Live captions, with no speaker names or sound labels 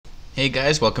Hey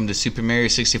guys, welcome to Super Mario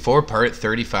 64 Part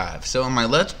 35. So in my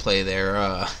Let's Play there,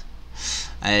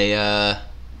 I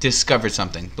discovered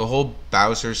something. The whole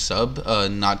Bowser sub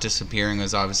not disappearing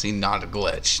is obviously not a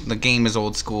glitch. The game is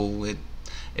old school.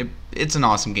 It's an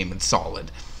awesome game. It's solid.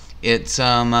 It's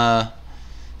I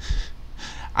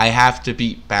have to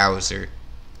beat Bowser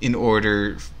in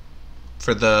order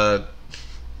for the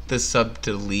sub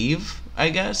to leave, I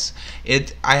guess.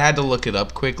 I had to look it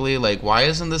up quickly, like, why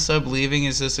isn't the sub leaving?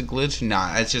 Is this a glitch?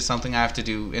 Nah, it's just something I have to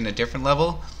do in a different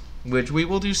level, which we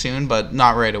will do soon, but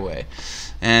not right away.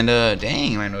 And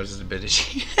dang, my nose is a bit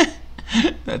itchy.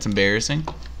 That's embarrassing.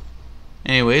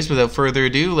 Anyways, without further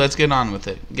ado, let's get on with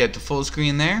it. Get the full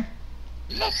screen there.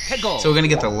 So we're gonna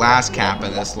get the last cap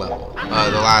in this level, the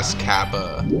last cap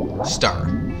star,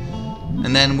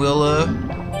 and then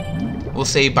we'll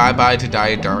say bye-bye to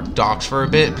Dire Docks for a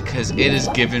bit, because it has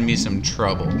given me some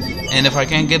trouble. And if I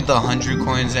can't get the 100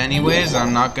 coins anyways,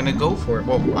 I'm not going to go for it.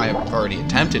 Well, I have already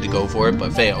attempted to go for it,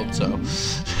 but failed, so.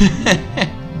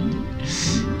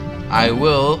 I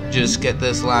will just get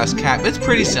this last cap. It's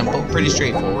pretty simple, pretty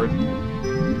straightforward.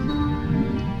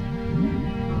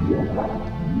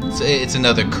 It's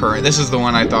another current. This is the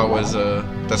one I thought was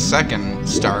the second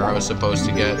star I was supposed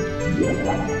to get.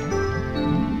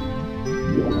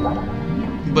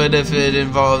 But if it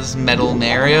involves Metal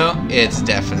Mario, it's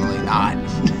definitely not.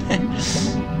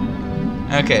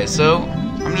 Okay, so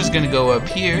I'm just gonna go up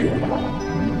here,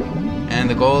 and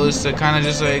the goal is to kind of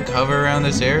just like hover around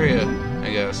this area,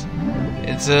 I guess.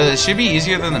 It should be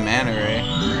easier than the Manta Ray.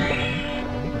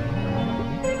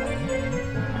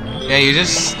 Yeah, you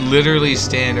just literally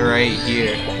stand right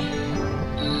here.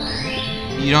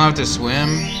 You don't have to swim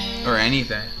or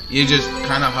anything. You just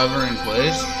kind of hover in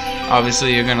place.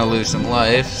 Obviously, you're gonna lose some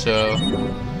life, so.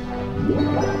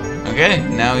 Okay,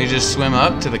 now you just swim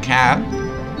up to the cap,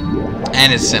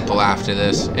 and it's simple after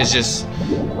this. It's just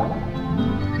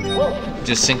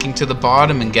sinking to the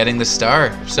bottom and getting the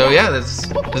star. So yeah, let's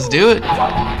do it.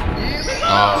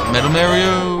 Metal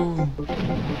Mario.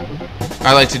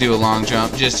 I like to do a long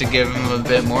jump just to give him a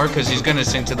bit more, because he's gonna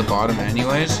sink to the bottom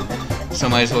anyways. So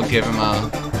might as well give him a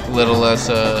little less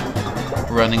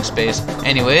running space.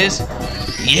 Anyways.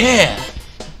 Yeah!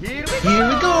 Here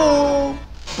we go!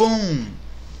 Boom!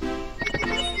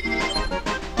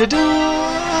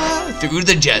 Ta-da! Through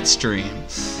the jet stream.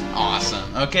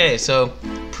 Awesome. Okay, so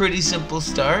pretty simple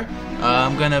star.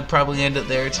 I'm gonna probably end it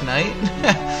there tonight.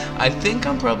 I think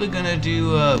I'm probably gonna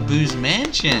do Boo's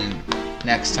Mansion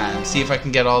next time. See if I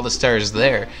can get all the stars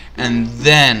there. And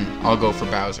then I'll go for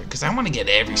Bowser, because I want to get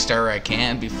every star I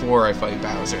can before I fight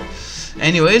Bowser.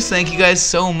 Anyways, thank you guys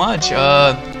so much.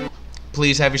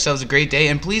 Please have yourselves a great day,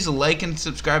 and please like and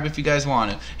subscribe if you guys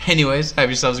want to. Anyways, have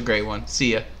yourselves a great one.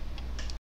 See ya.